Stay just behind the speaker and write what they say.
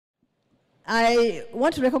I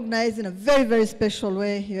want to recognize in a very, very special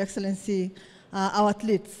way, Your Excellency, our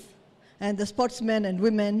athletes and the sportsmen and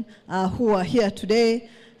women who are here today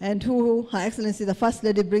and who Her Excellency the First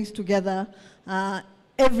Lady brings together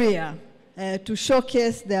every year to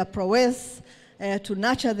showcase their prowess, to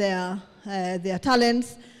nurture their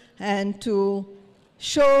talents, and to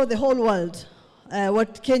show the whole world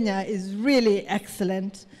what Kenya is really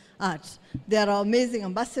excellent at. They are our amazing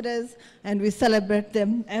ambassadors, and we celebrate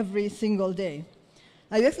them every single day.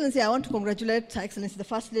 Your Excellency, I want to congratulate Her Excellency the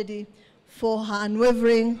First Lady for her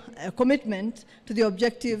unwavering commitment to the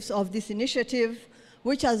objectives of this initiative,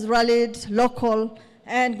 which has rallied local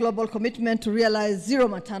and global commitment to realize zero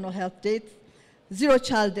maternal health deaths, zero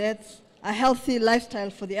child deaths, a healthy lifestyle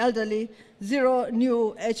for the elderly, zero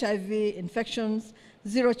new HIV infections,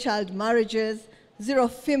 zero child marriages, zero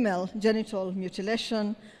female genital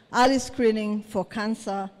mutilation, early screening for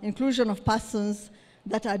cancer, inclusion of persons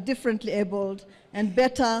that are differently abled, and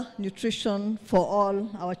better nutrition for all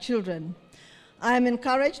our children. I am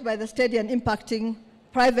encouraged by the steady and impacting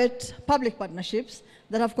private-public partnerships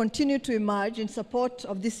that have continued to emerge in support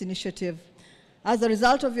of this initiative. As a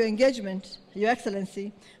result of your engagement, Your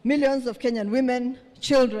Excellency, millions of Kenyan women,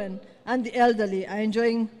 children, and the elderly are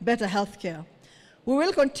enjoying better health care. We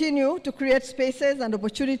will continue to create spaces and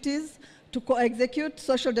opportunities to co-execute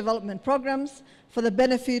social development programs for the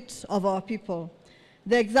benefit of our people.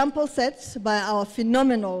 The example set by our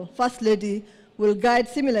phenomenal First Lady will guide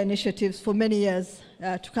similar initiatives for many years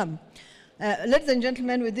to come. Ladies and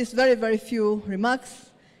gentlemen, with these very, very few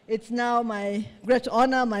remarks, it's now my great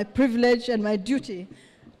honor, my privilege, and my duty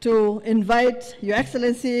to invite Your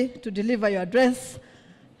Excellency to deliver your address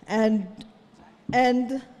and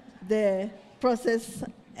end the process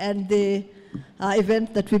and the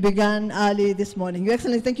event that we began early this morning. Your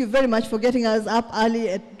Excellency, thank you very much for getting us up early.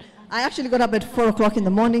 I actually got up at 4 o'clock in the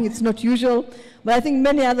morning. It's not usual, but I think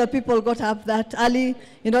many other people got up that early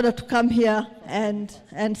in order to come here and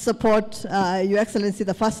support Your Excellency,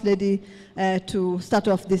 the First Lady, to start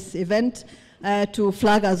off this event, to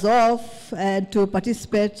flag us off, and to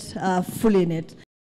participate fully in it.